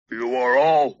are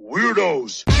all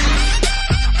weirdos.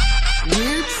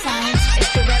 Weird science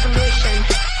is the revolution.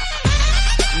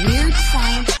 Weird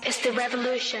science is the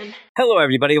revolution. Hello,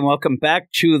 everybody, and welcome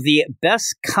back to the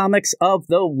Best Comics of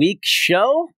the Week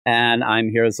show. And I'm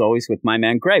here, as always, with my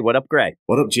man, Gray. What up, Gray?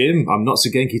 What up, Jim? I'm not so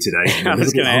genki today. I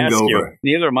was going to ask you.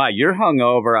 Neither am I. You're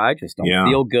hungover. I just don't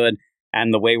feel good.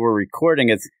 And the way we're recording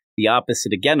is the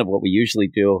opposite, again, of what we usually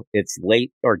do. It's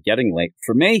late or getting late.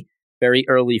 For me, very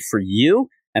early for you.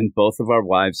 And both of our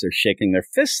wives are shaking their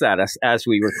fists at us as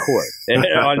we record.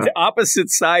 On the opposite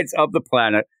sides of the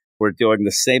planet, we're doing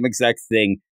the same exact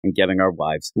thing and getting our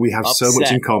wives We have upset. so much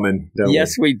in common, don't we?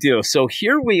 Yes, we do. So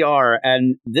here we are.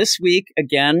 And this week,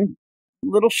 again,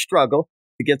 little struggle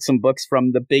to get some books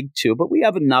from the big two. But we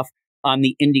have enough on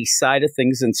the indie side of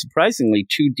things and surprisingly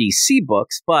 2 DC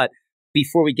books. But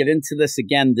before we get into this,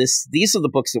 again, these are the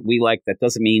books that we like. That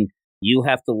doesn't mean you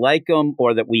have to like them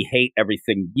or that we hate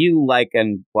everything you like.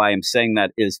 And why I'm saying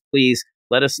that is, please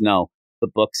let us know the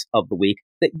books of the week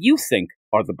that you think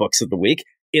are the books of the week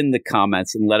in the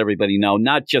comments, and let everybody know,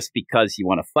 not just because you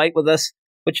want to fight with us,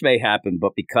 which may happen,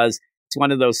 but because it's one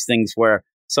of those things where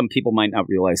some people might not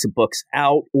realize a book's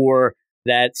out or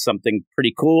that something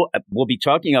pretty cool. We'll be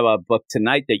talking about a book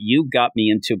tonight that you got me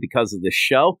into because of the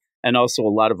show, and also a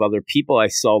lot of other people I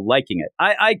saw liking it.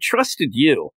 I trusted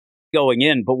you going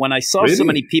in, but when I saw so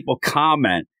many people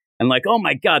comment and like, oh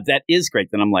my God, that is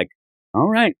great, then I'm like, all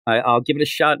right, I'll give it a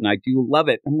shot, and I do love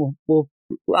it, and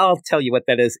I'll tell you what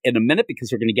that is in a minute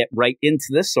because we're going to get right into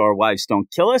this so our wives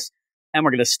don't kill us, and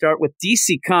we're going to start with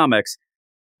DC Comics.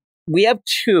 We have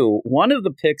 2. One of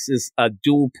the picks is a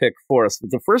dual pick for us,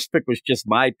 but the first pick was just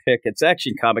my pick. It's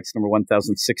Action Comics number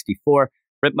 1064,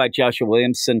 written by Joshua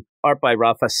Williamson, art by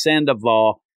Rafa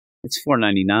Sandoval. It's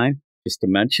 $4.99. Just to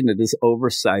mention, it is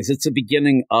oversized. It's the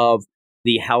beginning of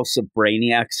the House of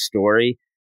Brainiac story.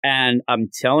 And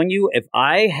I'm telling you, if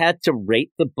I had to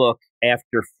rate the book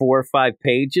after 4 or 5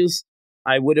 pages,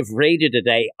 I would have rated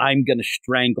it I'm going to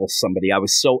strangle somebody. I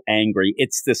was so angry.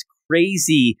 It's this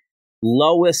crazy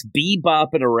Lois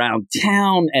bebopping around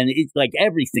town, and it's like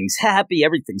everything's happy,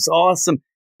 everything's awesome.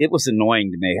 It was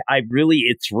annoying to me.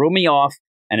 It threw me off.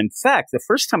 And in fact, the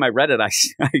first time I read it, I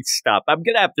stopped. I'm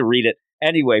going to have to read it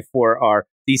anyway for our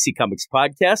DC Comics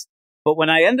podcast. But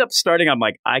when I end up starting, I'm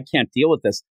like, I can't deal with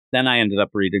this. Then I ended up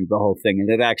reading the whole thing, and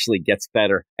it actually gets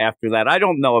better after that. I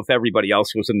don't know if everybody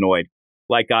else was annoyed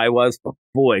like I was, but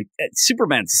boy,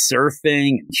 Superman's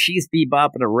surfing, and she's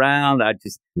bebopping around. I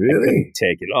couldn't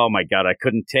take it. Oh, my God, I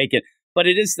couldn't take it. But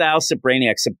it is the House of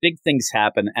Brainiac, so big things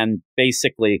happen, and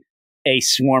basically a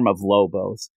swarm of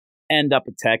Lobos end up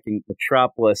attacking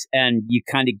Metropolis, and you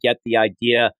kind of get the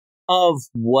idea of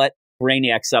what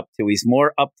Brainiac's up to. He's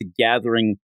more up to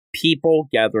gathering people,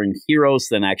 gathering heroes,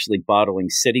 than actually bottling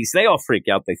cities. They all freak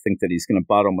out. They think that he's going to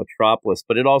bottle Metropolis.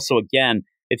 But it also, again,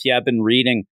 if you have been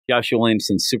reading Joshua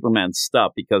Williamson's Superman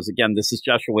stuff, because, again, this is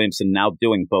Joshua Williamson now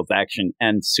doing both action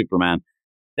and Superman,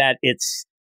 that it's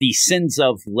the sins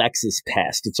of Lex's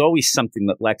past. It's always something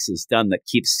that Lex has done that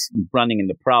keeps running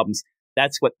into problems.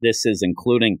 That's what this is,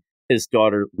 including his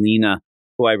daughter, Lena,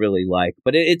 who I really like.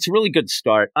 But it's a really good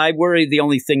start. I worry the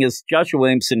only thing is Joshua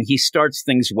Williamson, he starts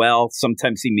things well.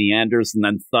 Sometimes he meanders and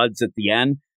then thuds at the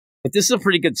end. But this is a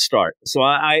pretty good start. So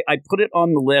I put it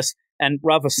on the list. And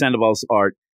Rafa Sandoval's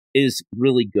art is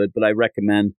really good, but I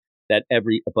recommend that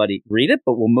everybody read it.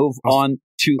 But we'll move on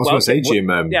to... I was going to say, Jim,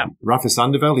 Rafa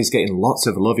Sandoval, he's getting lots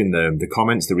of love in the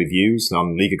comments, the reviews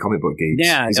on League of Comic Book Geeks.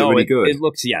 Yeah, is it really good? It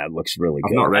looks really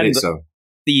good. I've not read it, so...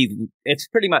 It's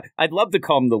pretty much, I'd love to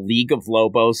call them the League of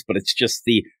Lobos, but it's just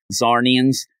the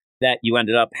Zarnians that you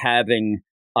ended up having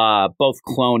both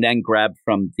cloned and grabbed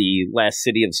from the last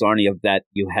city of Zarnia that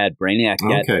you had Brainiac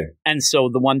get. Okay. And so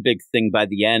the one big thing by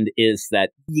the end is that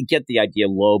you get the idea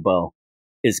Lobo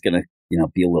is going to,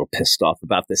 be a little pissed off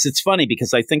about this. It's funny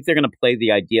because I think they're going to play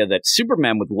the idea that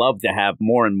Superman would love to have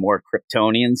more and more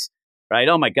Kryptonians, right?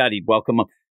 Oh my God, he'd welcome them.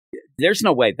 There's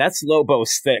no way. That's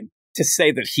Lobo's thing, to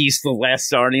say that he's the last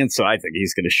Zarnian, so I think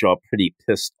he's going to show up pretty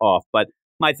pissed off. But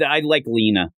I like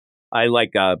Lena. I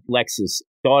like Lex's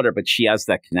daughter, but she has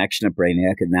that connection to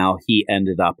Brainiac, and now he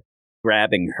ended up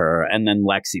grabbing her. And then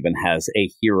Lex even has a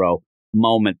hero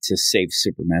moment to save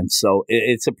Superman. So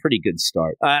it's a pretty good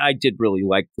start. I did really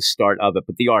like the start of it,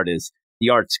 but the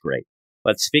art's great.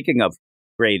 But speaking of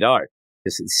great art,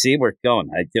 see where it's going.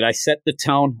 Did I set the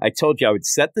tone? I told you I would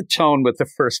set the tone with the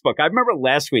first book. I remember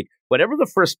last week, whatever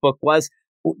the first book was,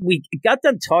 we got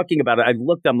done talking about it. I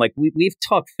looked, I'm like, we've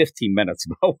talked 15 minutes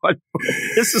about one book.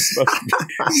 This is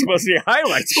supposed to be a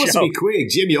highlight It's supposed to be quick.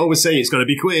 Jim, you always say it's going to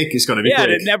be quick. It's going to be quick.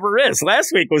 Yeah, it never is.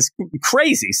 Last week was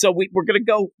crazy. So we're going to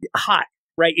go hot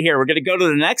right here. We're going to go to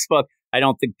the next book. I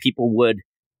don't think people would,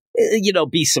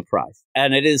 be surprised.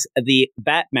 And it is the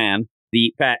Batman,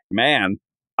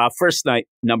 First Night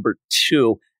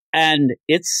 #2. And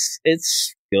it's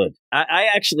good. I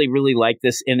actually really like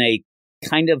this in a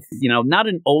kind of, not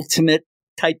an ultimate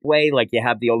type way, like you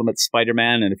have the Ultimate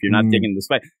Spider-Man, and if you're not digging the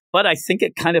Spider, but I think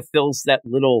it kind of fills that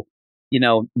little,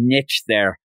 niche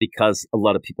there because a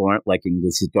lot of people aren't liking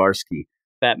the Zdarsky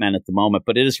Batman at the moment.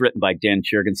 But it is written by Dan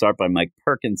Jurgens, art by Mike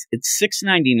Perkins. It's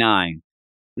 $6.99.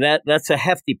 That's a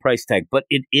hefty price tag, but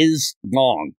it is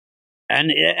long,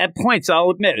 and at points I'll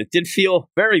admit it did feel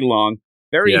very long,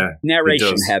 very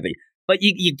narration heavy. But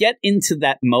you get into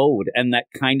that mode and that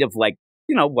kind of like,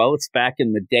 it's back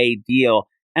in the day deal.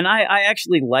 And I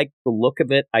actually like the look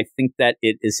of it. I think that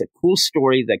it is a cool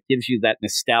story that gives you that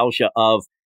nostalgia of,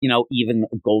 even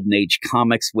Golden Age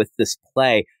comics with this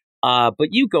play. But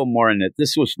you go more in it.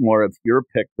 This was more of your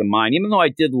pick than mine, even though I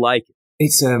did like it.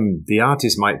 It's the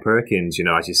artist Mike Perkins,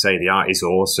 as you say, the art is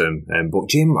awesome. But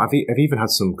Jim, I've even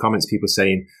had some comments, people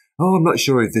saying, "Oh, I'm not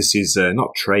sure if this is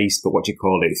not traced, but what do you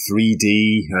call it,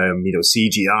 3D,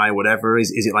 CGI, whatever.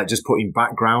 Is it like just putting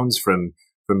backgrounds from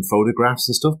photographs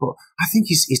and stuff?" But I think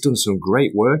he's done some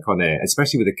great work on it,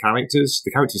 especially with the characters.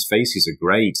 The characters' faces are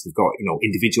great. They've got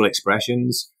individual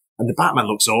expressions, and the Batman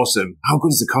looks awesome. How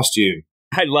good is the costume?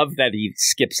 I love that he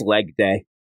skips leg day.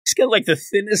 He's got like the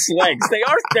thinnest legs. They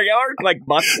are like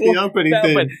muscle. They are pretty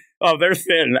thin. But, they're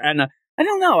thin. And I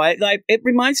don't know. It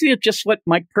reminds me of just what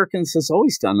Mike Perkins has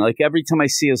always done. Like every time I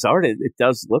see his art, it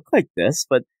does look like this.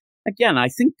 But again, I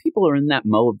think people are in that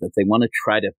mode that they want to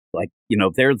try to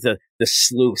they're the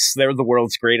sleuths. They're the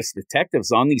world's greatest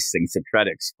detectives on these things to try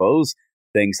to expose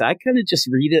things. I kind of just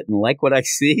read it and like what I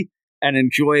see and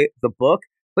enjoy the book.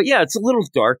 But yeah, it's a little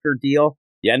darker deal.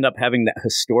 You end up having that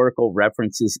historical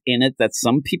references in it that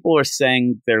some people are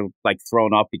saying they're like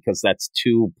thrown off because that's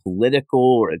too political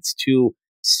or it's too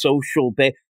social.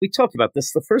 We talked about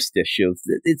this the first issue.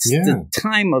 It's the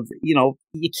time of,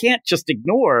 you can't just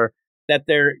ignore that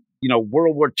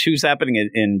World War II's happening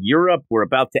in Europe. We're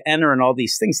about to enter and all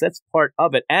these things. That's part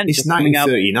of it. And it's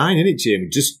 1939, isn't it, Jim?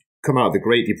 Just come out of the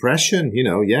Great Depression,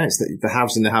 it's the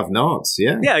haves and the have-nots,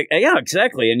 yeah,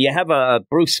 exactly. And you have a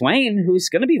Bruce Wayne who's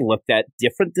going to be looked at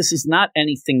different. This is not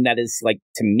anything that is, like,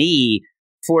 to me,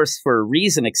 forced for a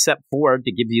reason, except for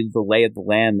to give you the lay of the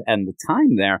land and the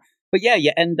time there. But yeah,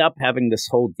 you end up having this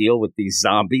whole deal with these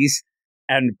zombies,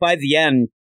 and by the end,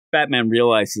 Batman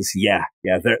realizes,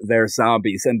 they're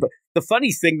zombies. And the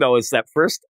funny thing, though, is that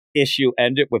first issue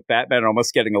ended with Batman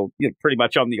almost getting pretty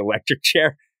much on the electric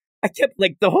chair. I kept,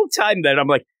 the whole time that I'm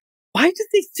like, why did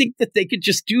they think that they could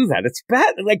just do that? It's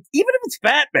Batman. Like, even if it's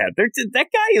Batman, that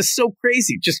guy is so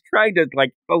crazy, just trying to,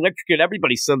 electrocute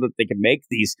everybody so that they can make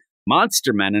these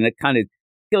monster men. And it kind of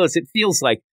feels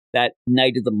like that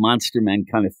Night of the Monster Men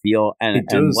kind of feel. And it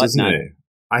does, and whatnot. Isn't it?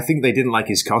 I think they didn't like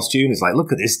his costume. It's like,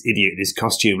 look at this idiot in his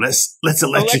costume. Let's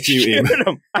electrocute him.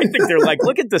 I think they're like,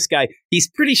 look at this guy. He's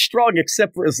pretty strong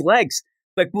except for his legs.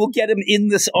 Like, we'll get him in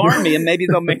this army and maybe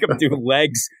they'll make him do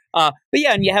legs. But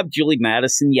yeah, and you have Julie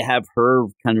Madison. You have her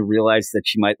kind of realize that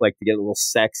she might like to get a little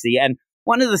sexy. And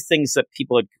one of the things that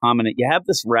people had commented, you have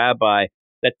this rabbi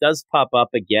that does pop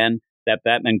up again that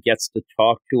Batman gets to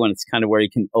talk to, and it's kind of where he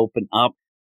can open up.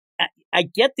 I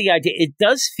get the idea. It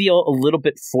does feel a little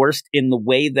bit forced in the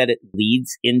way that it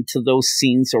leads into those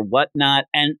scenes or whatnot.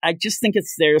 And I just think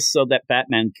it's there so that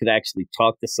Batman could actually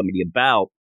talk to somebody about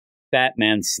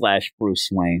Batman/Bruce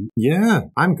Wayne. Yeah,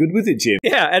 I'm good with it, Jim.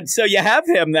 Yeah, and so you have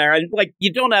him there, and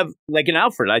you don't have an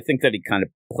Alfred. I think that he kind of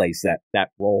plays that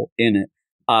role in it.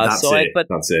 That's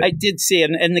it. I did see,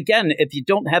 and again, if you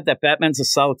don't have that, Batman's a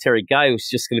solitary guy who's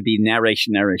just going to be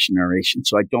narration.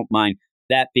 So I don't mind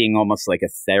that being almost like a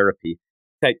therapy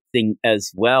type thing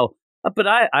as well. But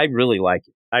I really like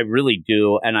it. I really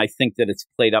do. And I think that it's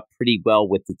played up pretty well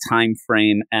with the time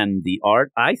frame, and the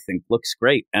art, I think, looks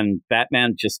great. And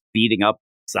Batman just beating up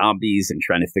zombies and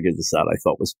trying to figure this out, I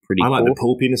thought was pretty cool. I like the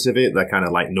pulpiness of it, that kind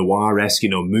of like noir-esque,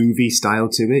 movie style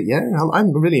to it. Yeah,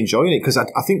 I'm really enjoying it because I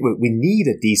think we need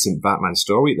a decent Batman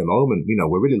story at the moment.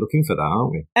 We're really looking for that,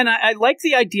 aren't we? And I like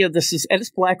the idea it's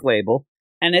Black Label,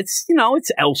 and it's,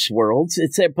 it's Elseworlds.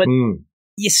 But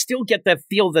you still get that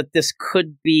feel that this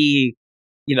could be,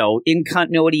 in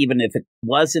continuity, even if it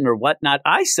wasn't or whatnot.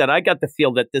 I got the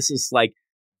feel that this is like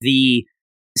the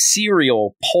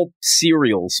pulp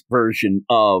serials version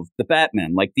of the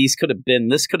Batman. Like this could have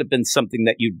been something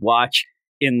that you'd watch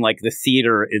in like the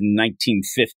theater in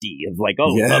 1950 of like,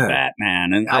 the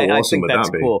Batman. And I think that's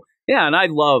cool. Yeah. And I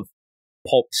love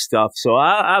pulp stuff. So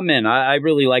I'm in. I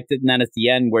really liked it. And then at the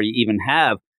end where you even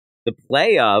have the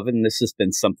play of, and this has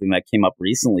been something that came up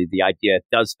recently, the idea,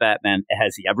 does Batman,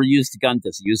 has he ever used a gun?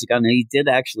 Does he use a gun? And he did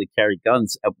actually carry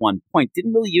guns at one point.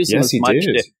 Didn't really use them as much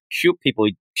to shoot people.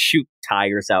 He'd shoot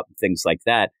tires out and things like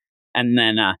that. And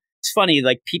then it's funny,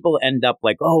 like people end up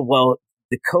like, oh, well,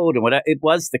 the code and what it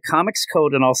was, the comics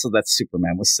code, and also that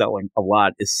Superman was selling a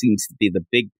lot. It seems to be the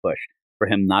big push for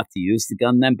him not to use the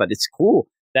gun then. But it's cool.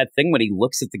 That thing when he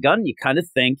looks at the gun, you kind of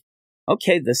think,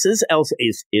 okay, this is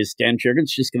Dan Jurgens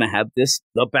just going to have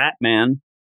the Batman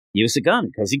use a gun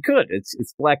because he could.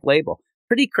 It's Black Label.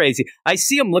 Pretty crazy. I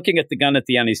see him looking at the gun at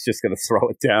the end. He's just going to throw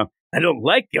it down. I don't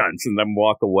like guns and then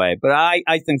walk away. But I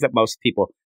think that most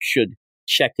people should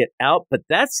check it out. But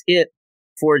that's it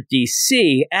for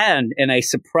DC. And in a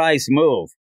surprise move,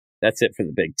 that's it for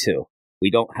the big two.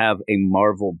 We don't have a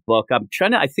Marvel book.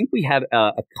 I think we had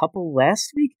a couple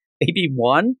last week, maybe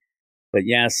one. But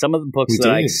yeah, some of the books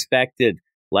I expected,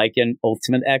 like an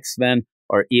Ultimate X-Men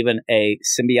or even a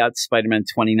Symbiote Spider-Man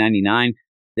 2099,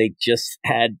 they just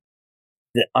had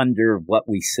under what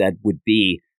we said would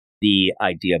be the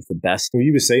idea of the best. Well,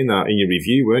 you were saying that in your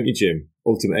review, weren't you, Jim?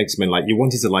 Ultimate X-Men, like you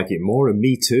wanted to like it more, and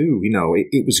me too. You know,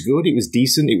 it was good, it was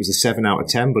decent, it was a 7 out of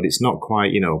 10, but it's not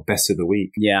quite, best of the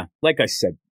week. Yeah, like I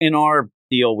said, in our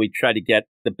deal, we try to get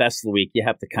the best of the week. You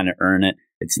have to kind of earn it.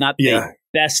 It's not the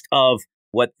best of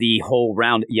what the whole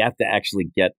round, you have to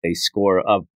actually get a score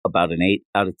of about an 8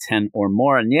 out of 10 or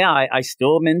more. And yeah, I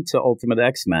still am into Ultimate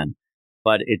X-Men,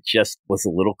 but it just was a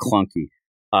little clunky.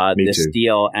 This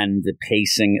deal and the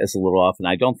pacing is a little off, and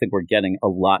I don't think we're getting a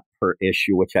lot per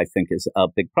issue, which I think is a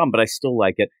big problem, but I still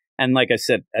like it. And like I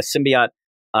said, a Symbiote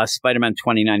Spider-Man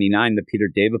 2099, the Peter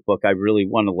David book, I really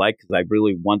want to like because I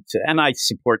really want to, and I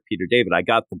support Peter David. I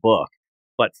got the book,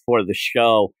 but for the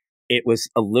show, it was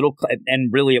a little,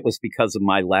 and really it was because of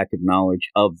my lack of knowledge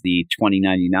of the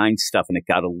 2099 stuff, and it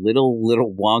got a little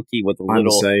wonky with a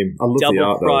little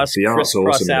double cross,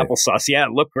 crisscross applesauce. Yeah,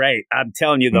 it looked great. I'm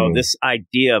telling you though, this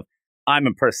idea of I'm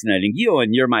impersonating you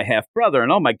and you're my half brother, and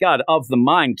oh my God, of the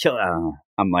mind kill.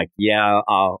 I'm like, yeah,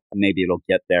 maybe it'll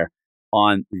get there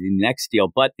on the next deal.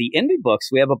 But the indie books,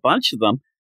 we have a bunch of them.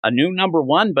 A new number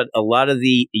one, but a lot of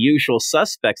the usual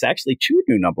suspects, actually 2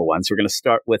 new number ones. We're going to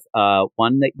start with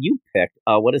one that you picked.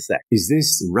 What is that? Is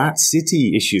this Rat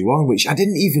City issue 1, which I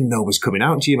didn't even know was coming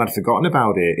out, Jim. I'd forgotten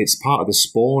about it. It's part of the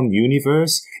Spawn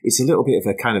universe. It's a little bit of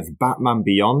a kind of Batman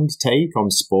Beyond take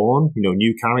on Spawn,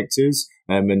 new characters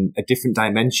and a different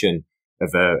dimension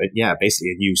of,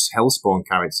 basically a new Hellspawn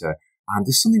character. And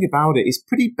there's something about it. It's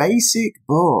pretty basic,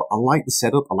 but I like the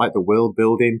setup. I like the world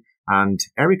building. And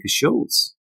Erica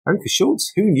Schultz,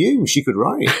 who knew she could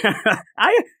write?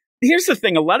 Here's the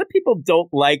thing. A lot of people don't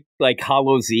like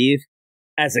Hallows' Eve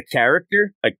as a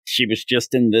character. Like she was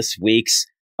just in this week's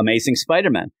Amazing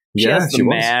Spider-Man. She has the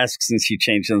masks and she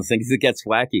changed other things. It gets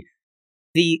wacky.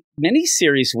 The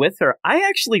miniseries with her, I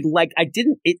actually like.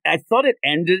 I thought it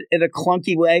ended in a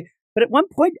clunky way, but at one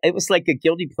point it was like a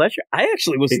guilty pleasure. I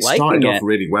actually was liking it. It started off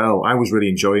really well. I was really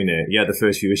enjoying it. Yeah, the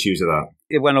first few issues of that.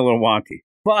 It went a little wonky,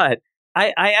 but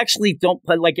I actually don't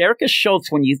play like Erica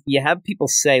Schultz. When you have people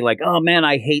say like, oh man,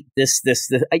 I hate this.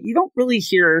 You don't really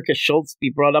hear Erica Schultz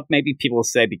be brought up. Maybe people will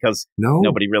say because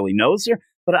nobody really knows her.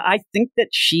 But I think that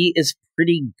she is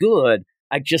pretty good.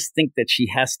 I just think that she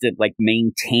has to like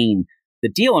maintain the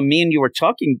deal. And me and you were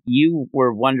talking, you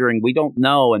were wondering, we don't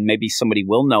know, and maybe somebody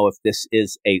will know if this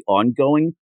is a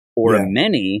ongoing or a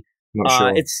mini. Not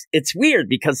sure. It's weird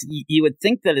because you would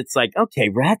think that it's like, okay,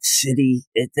 Rat City,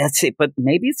 that's it. But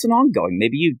maybe it's an ongoing.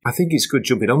 I think it's good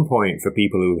jumping on point for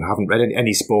people who haven't read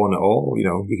any Spawn at all.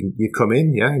 You come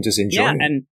in, and just enjoy it.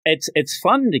 And it's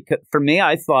fun because for me,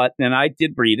 I thought, and I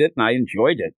did read it and I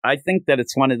enjoyed it. I think that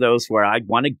it's one of those where I'd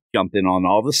want to jump in on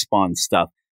all the Spawn stuff,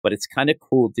 but it's kind of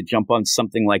cool to jump on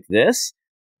something like this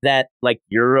that like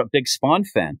you're a big Spawn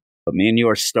fan, but me and you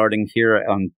are starting here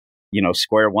on,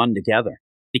 square one together.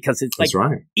 Because it's like,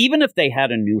 even if they had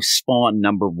a new Spawn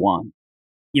number 1,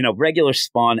 regular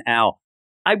Spawn Al,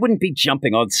 I wouldn't be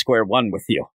jumping on square one with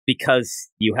you because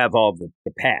you have all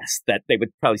the past that they would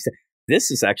probably say,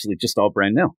 this is actually just all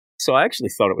brand new. So I actually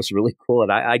thought it was really cool.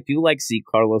 And I do like Z.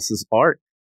 Carlos's art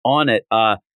on it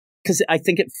because I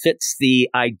think it fits the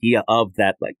idea of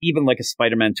that, like even like a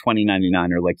Spider-Man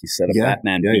 2099 or like you said, a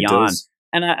Batman Beyond.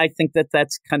 And I think that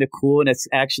that's kind of cool. And it's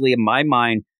actually, in my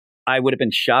mind, I would have been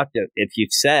shocked if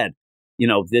you'd said,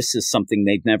 this is something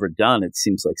they've never done. It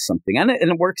seems like something. And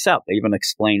it works out. They even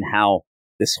explain how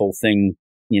this whole thing,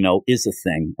 is a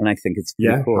thing. And I think it's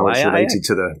pretty cool. How it's related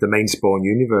to the main Spawn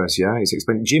universe. Yeah, it's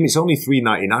explained. Jim, it's only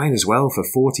 $3.99 as well for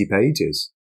 40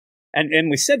 pages. And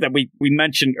we said that we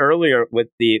mentioned earlier with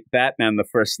the Batman the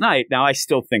First Night. Now, I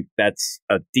still think that's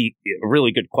a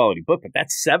really good quality book, but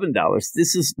that's $7.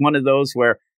 This is one of those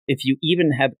where if you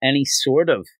even have any sort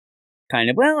of kind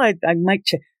of, well, I might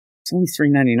check. It's only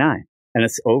 $3.99 and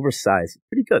it's oversized.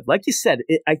 Pretty good. Like you said,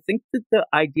 I think that the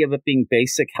idea of it being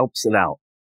basic helps it out.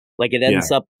 Like it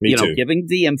ends up, giving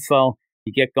the info.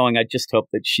 You get going. I just hope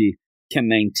that she can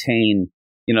maintain,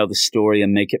 the story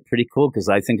and make it pretty cool, because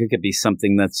I think it could be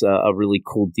something that's a really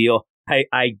cool deal.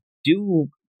 I do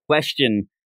question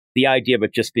the idea of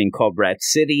it just being called Rat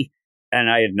City, and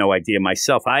I had no idea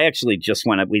myself. I actually just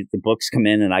the books come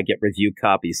in and I get review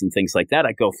copies and things like that,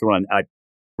 I go through and I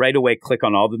right away click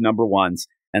on all the number ones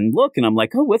and look, and I'm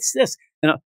like, oh, what's this?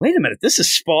 And wait a minute, this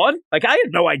is Spawn? Like, I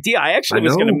had no idea. I actually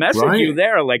was going to message you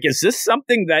there. Like, is this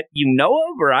something that you know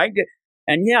of?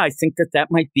 And yeah, I think that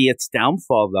might be its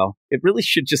downfall, though. It really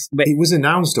should just... It was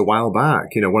announced a while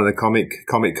back, one of the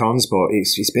comic cons, but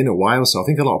it's been a while, so I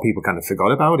think a lot of people kind of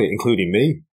forgot about it, including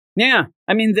me. Yeah,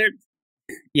 I mean,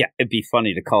 it'd be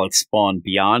funny to call it Spawn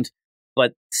Beyond,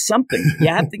 but something. You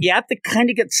have to kind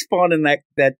of get Spawn in that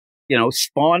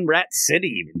Spawn Rat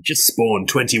City, even just Spawn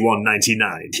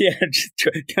 21.99. Yeah,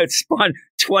 just Spawn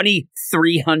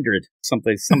 2,300, some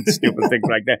stupid thing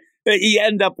like that. You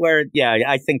end up where,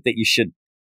 I think that you should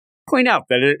point out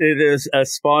that it is a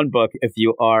Spawn book if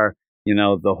you are,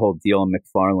 the whole deal in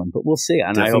McFarlane. But we'll see,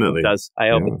 and Definitely. I hope it does. I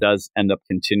hope it does end up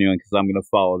continuing, because I'm going to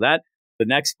follow that. The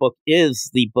next book is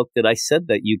the book that I said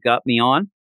that you got me on.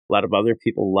 A lot of other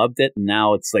people loved it, and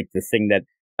now it's like the thing that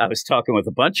I was talking with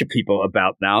a bunch of people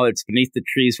about now. It's Beneath the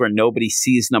Trees Where Nobody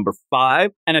Sees, number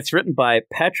 5. And it's written by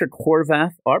Patrick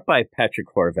Horvath, art by Patrick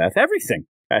Horvath, everything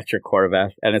Patrick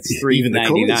Horvath. And it's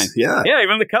 $3.99. Yeah,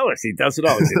 even the colors. He does it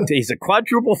all. He's a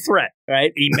quadruple threat,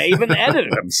 right? He may even edit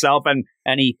it himself,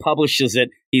 and he publishes it.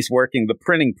 He's working the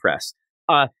printing press.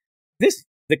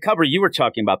 The cover, you were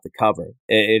talking about the cover.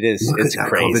 It's crazy.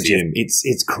 Cover, Jim.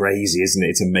 It's crazy, isn't it?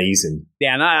 It's amazing.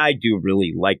 Yeah, and I do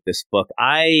really like this book.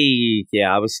 I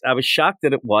was shocked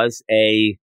that it was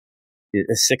a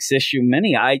 6-issue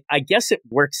mini. I guess it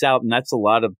works out, and that's a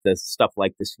lot of the stuff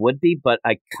like this would be, but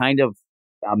I'm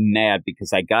mad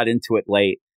because I got into it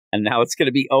late, and now it's going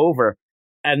to be over.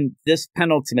 And this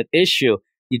penultimate issue,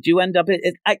 you do end up,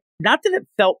 not that it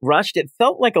felt rushed, it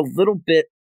felt like a little bit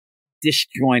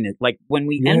disjointed. Like when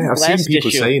we ended last issue, I've seen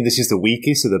people saying this is the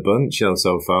weakest of the bunch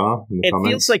so far. It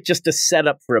feels like just a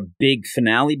setup for a big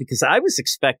finale, because I was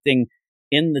expecting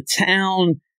in the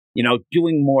town,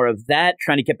 doing more of that,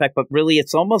 trying to get back. But really,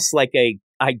 it's almost like a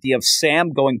idea of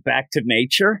Sam going back to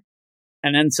nature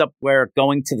and ends up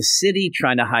going to the city,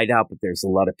 trying to hide out. But there's a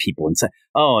lot of people inside.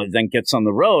 Oh, and then gets on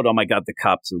the road. Oh my God, the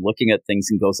cops are looking at things,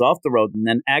 and goes off the road, and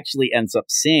then actually ends up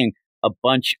seeing a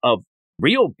bunch of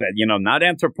real, not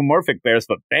anthropomorphic bears,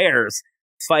 but bears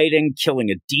fighting, killing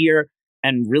a deer,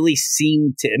 and really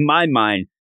seemed to, in my mind,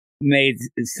 made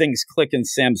things click in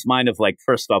Sam's mind of, like,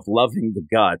 first off, loving the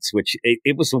guts, which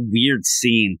it was a weird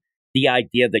scene. The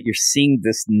idea that you're seeing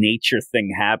this nature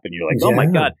thing happen, you're like, oh my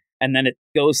God. And then it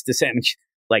goes to Sam,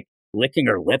 like, licking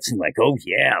her lips and like, oh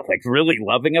yeah, like really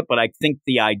loving it. But I think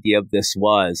the idea of this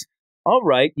was, all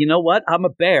right, you know what? I'm a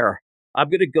bear. I'm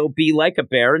going to go be like a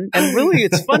bear. And really,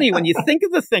 it's funny when you think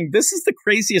of the thing. This is the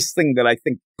craziest thing that I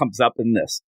think comes up in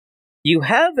this. You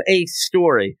have a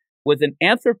story with an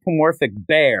anthropomorphic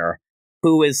bear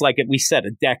who is, like we said,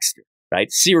 a Dexter,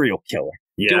 right? Serial killer,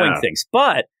 doing things.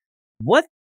 But what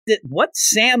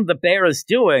Sam the bear is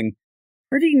doing,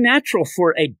 pretty natural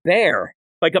for a bear.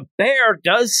 Like, a bear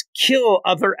does kill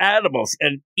other animals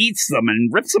and eats them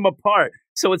and rips them apart.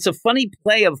 So it's a funny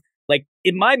play of, like,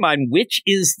 in my mind, which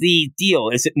is the deal?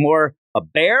 Is it more a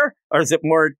bear or is it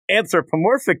more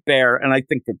anthropomorphic bear? And I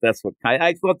think that's what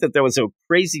I thought that there was a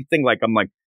crazy thing. Like, I'm like,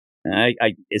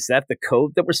 is that the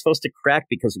code that we're supposed to crack?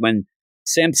 Because when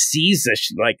Sam sees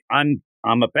this, like, I'm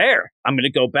a bear, I'm going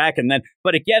to go back. And then,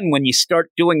 but again, when you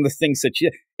start doing the things that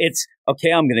it's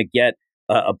okay, I'm going to get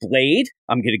a blade.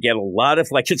 I'm going to get a lot of,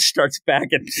 like, it starts back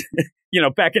and,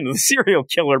 back into the serial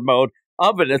killer mode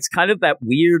of it. It's kind of that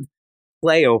weird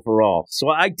play overall. So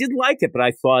I did like it, but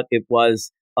I thought it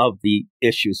was, of the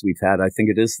issues we've had, I think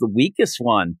it is the weakest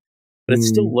one, but it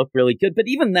still looked really good. But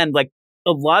even then, like,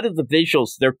 a lot of the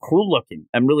visuals, they're cool looking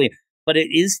and really, but it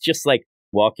is just like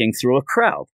walking through a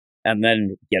crowd and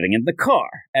then getting in the car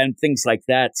and things like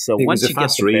that. So it once was a you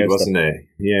fast get read, wasn't it?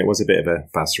 Yeah, it was a bit of a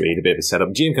fast read, a bit of a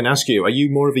setup. Jim, can I ask you, are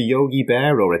you more of a Yogi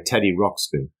Bear or a Teddy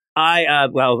Ruxpin? I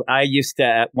used to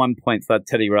at one point thought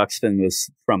Teddy Ruxpin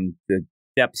was from the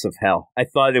depths of hell. I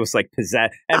thought it was like pizzazz.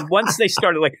 And once they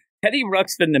started, like, Teddy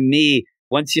Ruxpin to me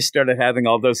once you started having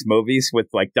all those movies with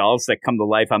like dolls that come to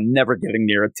life, I'm never getting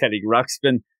near a Teddy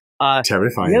Ruxpin.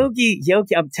 Terrifying.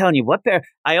 Yogi, I'm telling you, what bear?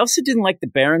 I also didn't like the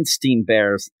Berenstein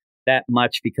Bears that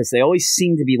much because they always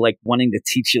seem to be like wanting to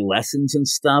teach you lessons and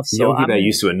stuff. So Yogi Bear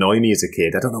used to annoy me as a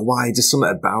kid. I don't know why. Just something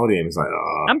about him. It's like,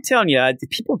 oh. I'm telling you,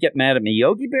 people get mad at me.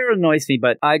 Yogi Bear annoys me,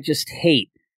 but I just hate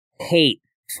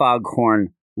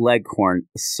Foghorn Leghorn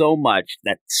so much.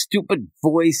 That stupid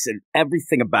voice and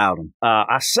everything about him.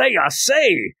 I say,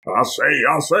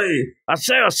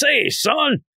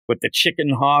 son. With the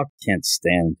chicken hawk, can't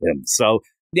stand him. So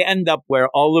they end up where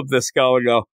all of this going,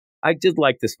 I did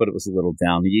like this, but it was a little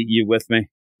down. You with me?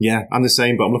 Yeah, I'm the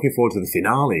same, but I'm looking forward to the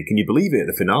finale. Can you believe it?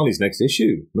 The finale's next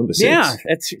issue, number 6. Yeah,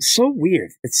 it's so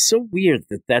weird. It's so weird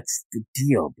that that's the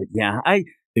deal. But yeah,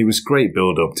 it was great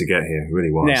build-up to get here. It really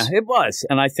was. Yeah, it was.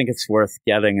 And I think it's worth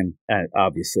getting. And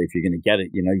obviously, if you're going to get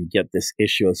it, you get this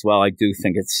issue as well. I do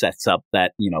think it sets up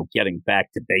that, getting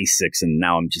back to basics. And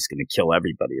now I'm just going to kill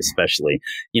everybody, especially,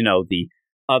 the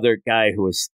other guy who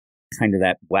was kind of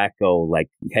that wacko, like,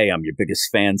 hey, I'm your biggest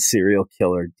fan, serial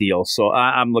killer deal. So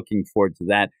I'm looking forward to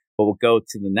that. But we'll go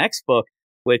to the next book,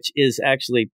 which is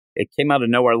actually, it came out of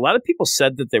nowhere. A lot of people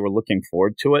said that they were looking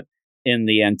forward to it in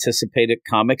the anticipated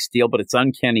comics deal, but it's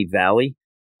Uncanny Valley,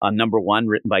 #1,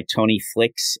 written by Tony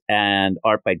Flicks and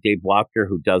art by Dave Walker,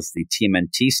 who does the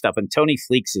TMNT stuff. And Tony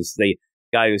Flicks is the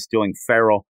guy who's doing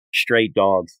Feral, Stray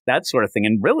Dogs, that sort of thing.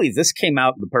 And really, this came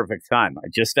out in the perfect time. I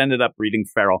just ended up reading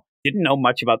Feral, didn't know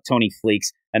much about Tony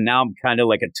Flicks, and now I'm kind of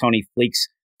like a Tony Flicks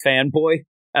fanboy.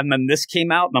 And then this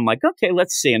came out, and I'm like, okay,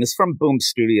 let's see. And it's from Boom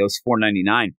Studios,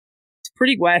 $4.99. It's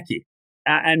pretty wacky.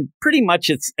 And pretty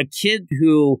much it's a kid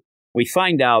who, we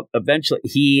find out eventually,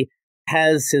 he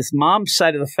has his mom's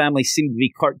side of the family seem to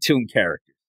be cartoon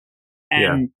characters.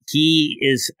 And he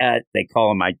is they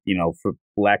call him, for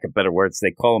lack of better words,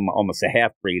 they call him almost a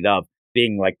half-breed of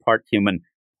being like part human,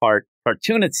 part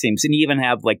cartoon, it seems. And you even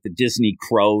have like the Disney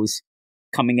crows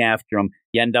coming after him.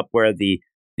 You end up where the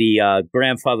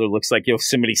grandfather looks like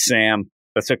Yosemite Sam.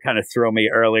 That's what kind of threw me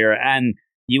earlier. And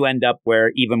you end up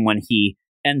where even when he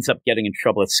ends up getting in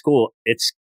trouble at school,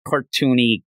 it's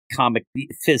cartoony comic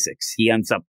physics. He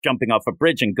ends up jumping off a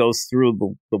bridge and goes through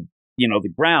the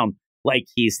ground like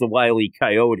he's the Wile E.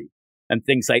 Coyote and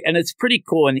things like, and it's pretty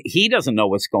cool. And he doesn't know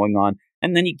what's going on.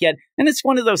 And then and it's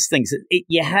one of those things.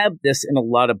 You have this in a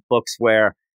lot of books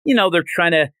where, they're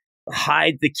trying to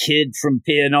hide the kid from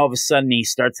and all of a sudden he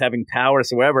starts having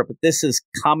powers or whatever. But this is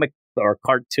comic or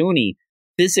cartoony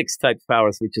physics type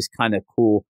powers, which is kind of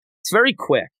cool. It's very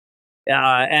quick.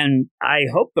 And I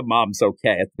hope the mom's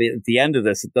okay. At the end of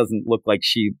this, it doesn't look like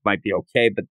she might be okay,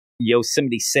 but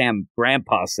Yosemite Sam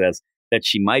grandpa says that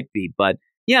she might be. But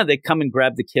yeah, they come and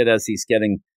grab the kid as he's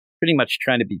getting pretty much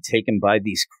trying to be taken by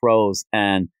these crows.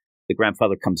 And the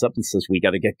grandfather comes up and says, we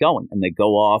got to get going. And they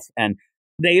go off. And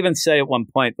they even say at one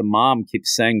point, the mom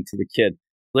keeps saying to the kid,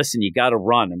 listen, you got to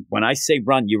run. And when I say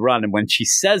run, you run. And when she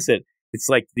says it, it's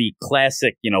like the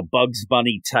classic, Bugs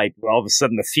Bunny type, where all of a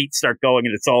sudden the feet start going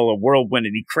and it's all a whirlwind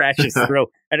and he crashes through.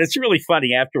 And it's really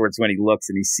funny afterwards when he looks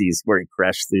and he sees where he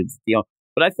crashed through the deal.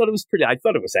 But I thought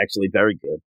it was actually very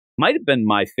good. Might have been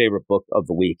my favorite book of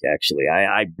the week, actually.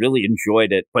 I really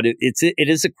enjoyed it, but it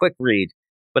is a quick read.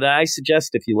 But I suggest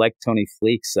if you like Tony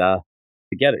Flicks, to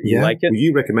get it. You like it? Well,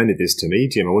 you recommended this to me,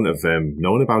 Jim. I wouldn't have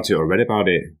known about it or read about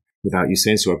it without you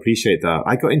saying so. I appreciate that.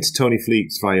 I got into Tony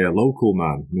Flicks via Local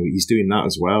Man. He's doing that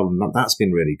as well, and that's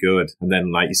been really good. And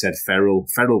then, like you said, Feral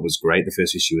was great, the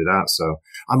first issue of that, so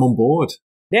I'm on board.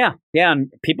 Yeah,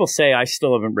 and people say, I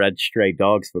still haven't read Stray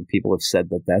Dogs, but people have said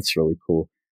that that's really cool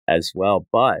as well.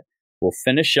 But we'll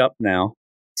finish up now.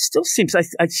 Still seems, I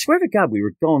swear to God, we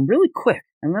were going really quick.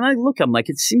 And then I'm like,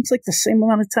 it seems like the same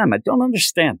amount of time. I don't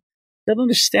understand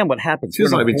what happens.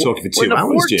 Feels like we've been talking for 2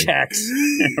 hours, Jim.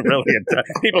 Really,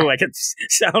 people like it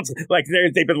sounds like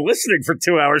they've been listening for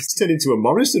 2 hours. It's turned into a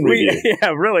Morrison review. Yeah,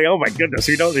 really. Oh my goodness,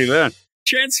 we don't do that.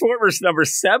 Transformers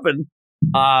 #7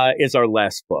 is our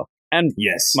last book, and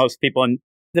yes, most people. And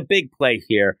the big play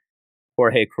here,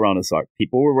 Jorge Corona's art.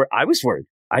 I was worried.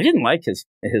 I didn't like his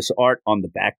art on the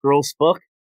Batgirls book.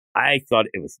 I thought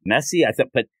it was messy.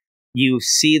 But you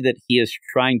see that he is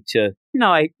trying to,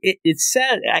 it's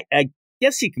sad. I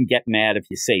guess you can get mad if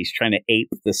you say he's trying to ape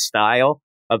the style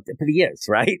but he is,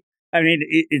 right? I mean,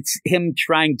 it's him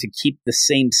trying to keep the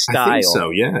same style. I think so,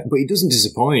 yeah. But he doesn't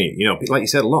disappoint. Like you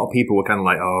said, a lot of people were kind of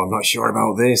like, oh, I'm not sure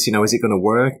about this. Is it going to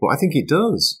work? But I think it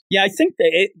does. Yeah, I think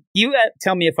that you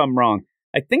tell me if I'm wrong.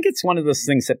 I think it's one of those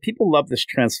things that people love this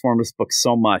Transformers book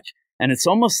so much. And it's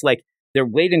almost like they're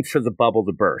waiting for the bubble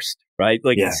to burst, right?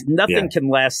 Like nothing can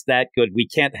last that good. We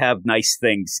can't have nice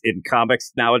things in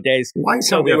comics nowadays. Why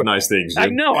can't we have nice things, Jim? I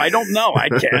know. I don't know. I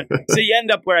can't. So you end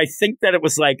up where I think that it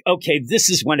was like, okay, this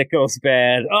is when it goes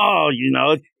bad. Oh,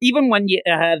 even when you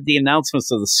had the announcements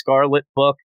of the Scarlet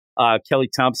book, Kelly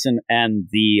Thompson and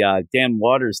the Dan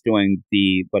Waters doing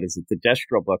the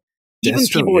Destro book.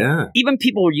 Even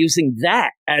people were using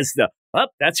that as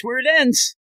that's where it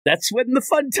ends. That's when the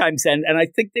fun times end. And I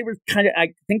think they were I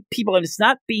think people, and it's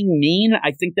not being mean,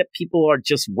 I think that people are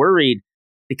just worried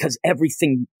because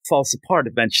everything falls apart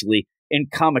eventually in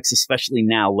comics, especially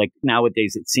now. Like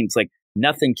nowadays, it seems like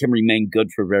nothing can remain good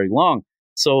for very long.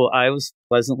 So I was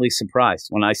pleasantly surprised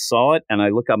when I saw it, and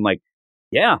I'm like,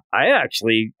 yeah,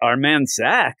 our man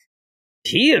Zach,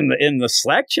 he in the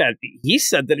Slack chat, he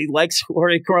said that he likes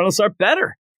Jorge Corona's art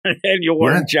better. Daniel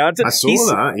Warren Johnson. I saw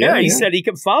that. Yeah, he said he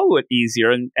can follow it easier,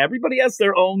 and everybody has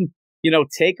their own,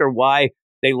 take or why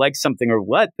they like something or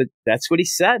what. But that's what he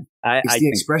said. It's the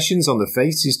expressions on the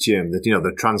faces, Jim. That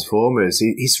the Transformers.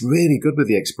 He's really good with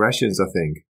the expressions, I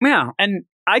think. Yeah, and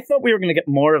I thought we were going to get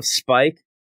more of Spike,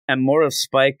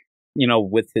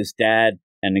 with his dad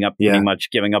ending up pretty much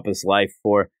giving up his life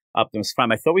for Optimus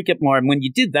Prime. I thought we'd get more, and when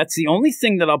you did, that's the only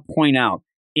thing that I'll point out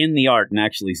in the art. And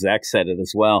actually, Zach said it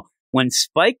as well. When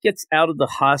Spike gets out of the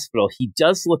hospital, he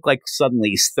does look like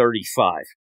suddenly he's 35.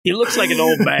 He looks like an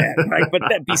old man, right? But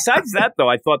besides that, though,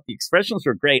 I thought the expressions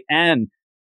were great. And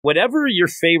whatever your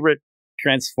favorite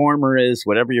Transformer is,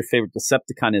 whatever your favorite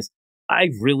Decepticon is, I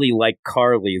really like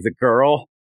Carly, the girl.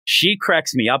 She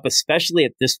cracks me up, especially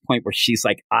at this point where she's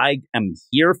like, I am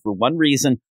here for one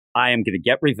reason. I am going to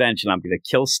get revenge, and I'm going to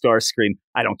kill Starscream.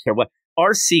 I don't care what.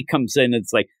 RC comes in, and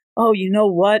it's like, oh, you know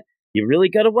what? You really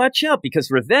got to watch out because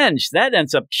revenge, that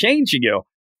ends up changing you.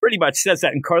 Pretty much says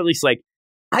that. And Carly's like,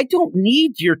 I don't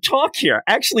need your talk here.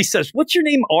 Actually says, what's your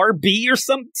name, RB or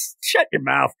something? Shut your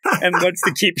mouth. And wants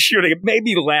to keep shooting. It made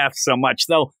me laugh so much.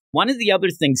 Though, one of the other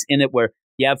things in it where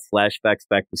you have flashbacks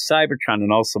back to Cybertron,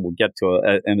 and also we'll get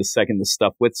to in a second the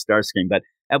stuff with Starscream. But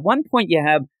at one point you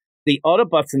have the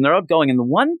Autobots, and they're all going. And the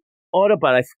one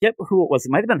Autobot, I forget who it was.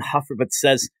 It might have been Huffer, but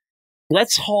says,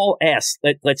 let's haul ass.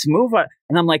 Let's move on.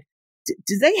 And I'm like,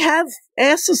 do they have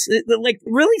asses? It,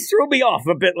 really threw me off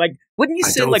a bit. Like, wouldn't you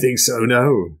say, I don't think so,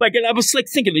 no. And I was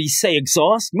thinking, did you say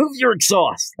exhaust? Move your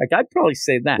exhaust. I'd probably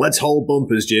say that. Let's hold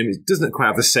bumpers, Jim. It doesn't quite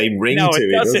have the same ring to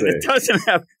it, does it? It doesn't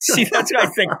have. See, that's what I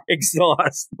think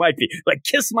exhaust might be. Like,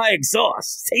 kiss my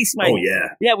exhaust. Taste my. Oh, yeah.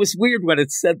 Yeah, it was weird when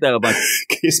it said that. I'm like,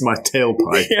 kiss my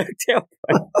tailpipe. Yeah,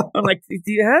 tailpipe. I'm like, do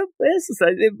you have asses?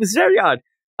 It was very odd.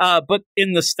 But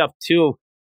in the stuff, too,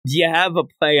 you have a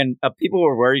play, and people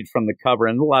were worried from the cover,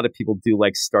 and a lot of people do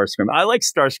like Starscream. I like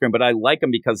Starscream, but I like him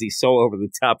because he's so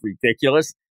over-the-top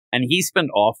ridiculous, and he's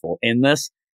been awful in this.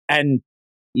 And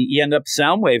you end up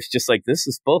Soundwave's just like, this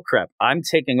is bullcrap. I'm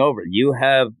taking over.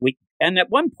 And at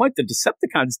one point, the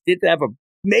Decepticons did have a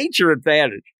major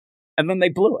advantage, and then they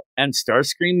blew it. And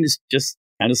Starscream is just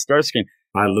kind of Starscream.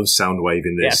 I love Soundwave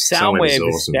in this. Yeah, Soundwave is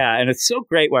awesome. And it's so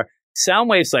great where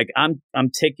Soundwave's like, I'm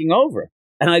taking over.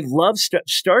 And I love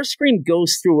Starscream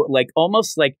goes through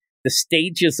almost like the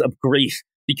stages of grief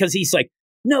because he's like,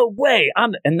 no way.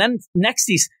 And then next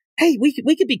he's, hey, we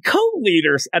could be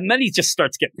co-leaders. And then he just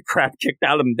starts getting the crap kicked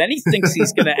out of him. Then he thinks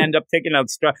he's going to end up taking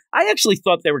out Star. I actually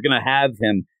thought they were going to have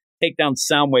him take down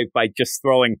Soundwave by just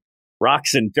throwing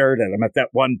rocks and dirt at him at that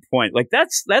one point. Like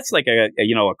that's like a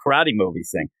karate movie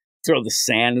thing. Throw the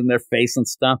sand in their face and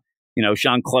stuff.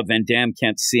 Jean-Claude Van Damme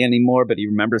can't see anymore, but he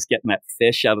remembers getting that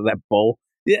fish out of that bowl.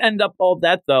 You end up all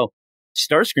that, though.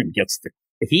 Starscream gets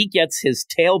his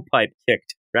tailpipe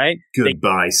kicked, right?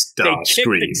 Goodbye, Starscream. They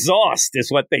kicked exhaust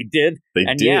is what they did. They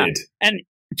did. Yeah, and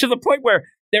to the point where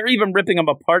they're even ripping him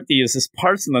apart to use his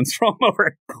parts and then throw him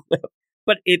over a cliff.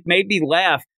 But it made me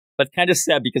laugh, but kind of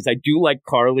sad because I do like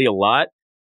Carly a lot.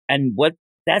 And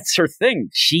that's her thing.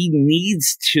 She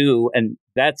needs to, and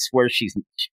that's where she's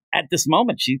at this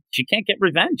moment. She can't get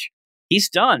revenge. He's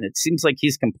done. It seems like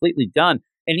he's completely done.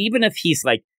 And even if he's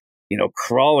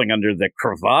crawling under the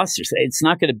crevasse, it's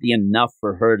not going to be enough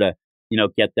for her to,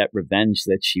 get that revenge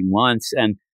that she wants.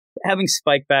 And having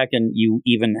Spike back, and you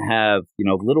even have,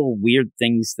 little weird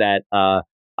things that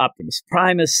Optimus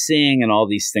Prime is seeing and all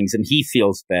these things. And he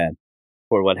feels bad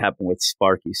for what happened with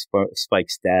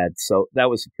Spike's dad. So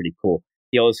that was a pretty cool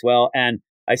deal as well. And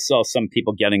I saw some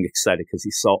people getting excited because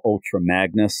he saw Ultra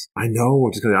Magnus. I know.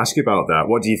 I'm just going to ask you about that.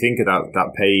 What do you think of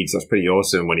that page? That's pretty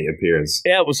awesome when he appears.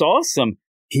 Yeah, it was awesome.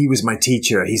 He was my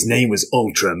teacher. His name was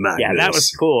Ultra Magnus. Yeah, that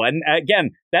was cool. And again,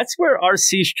 that's where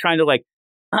RC's trying to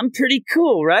I'm pretty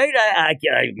cool, right? I'm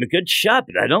a good shot,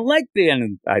 but I don't like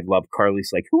being. I love Carly's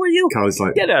like, who are you? Carly's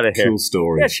like, get out of here. Cool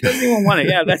story. Yeah, she doesn't even want it.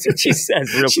 Yeah, that's what she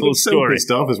says. Real she cool looks story. So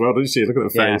pissed off as well, doesn't she? Look at her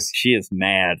face. She is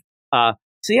mad.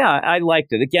 So yeah, I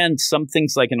liked it. Again, some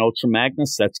things like an Ultra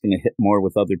Magnus, that's going to hit more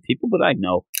with other people, but I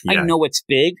know it's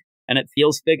big and it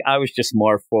feels big. I was just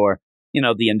more for,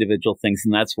 the individual things.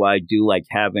 And that's why I do like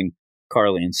having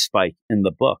Carly and Spike in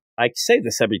the book. I say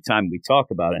this every time we talk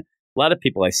about it. A lot of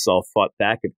people I saw fought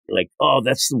back at like, oh,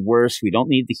 that's the worst. We don't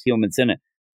need the humans in it.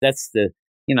 That's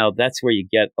that's where you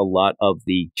get a lot of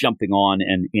the jumping on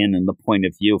and in and the point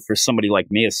of view for somebody like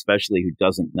me, especially who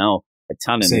doesn't know a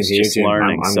ton and is just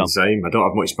learning. I'm the same. I don't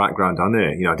have much background on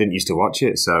it. I didn't used to watch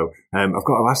it. So I've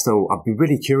got to ask though, I'd be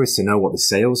really curious to know what the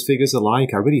sales figures are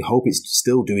like. I really hope it's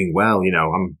still doing well.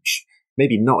 I'm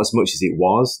maybe not as much as it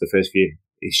was the first few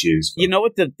issues. But. You know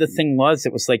what the thing was?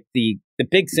 It was like the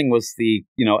big thing was the,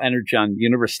 Energon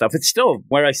Universe stuff. It's still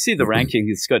where I see the ranking,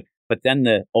 it's good. But then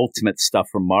the Ultimate stuff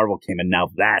from Marvel came, and now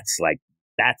that's the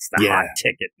hot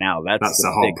ticket now. That's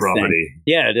the hot property. Thing.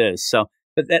 Yeah, it is. So,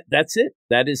 but that's it.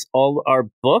 That is all our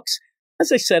books.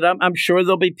 As I said, I'm sure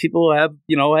there'll be people who have,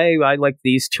 hey, I like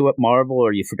these two at Marvel,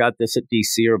 or you forgot this at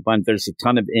DC or a bunch. There's a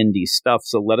ton of indie stuff.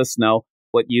 So let us know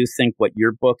what you think, what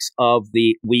your books of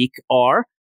the week are.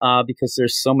 Because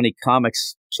there's so many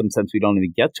comics, sometimes we don't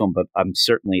even get to them, but I'm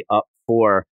certainly up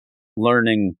for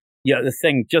learning. Yeah, the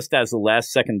thing, just as the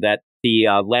last second, that the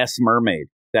Last Mermaid,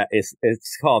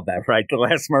 it's called that, right? The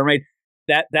Last Mermaid.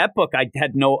 That book I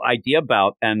had no idea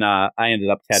about, and I ended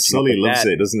up catching Sully up with loves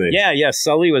that. it, doesn't he? Yeah,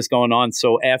 Sully was going on.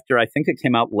 So after, I think it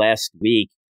came out last week,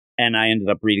 and I ended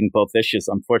up reading both issues.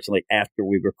 Unfortunately, after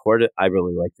we recorded, I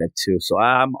really like that too. So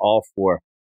I'm all for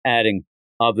adding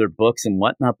other books and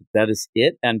whatnot, but that is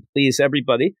it. And please,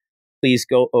 everybody, please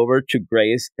go over to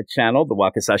Gray's channel, the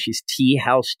Wakasashi's Tea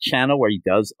House channel, where he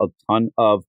does a ton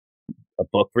of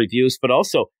book reviews, but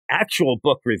also actual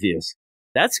book reviews.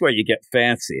 That's where you get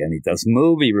fancy. And he does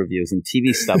movie reviews and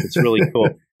TV stuff. It's really cool.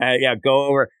 Go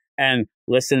over and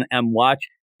listen and watch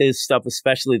his stuff,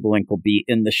 especially the link will be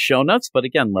in the show notes. But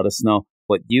again, let us know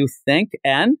what you think.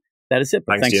 And that is it.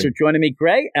 Thanks for joining me,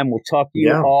 Gray, and we'll talk to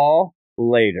you all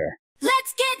later.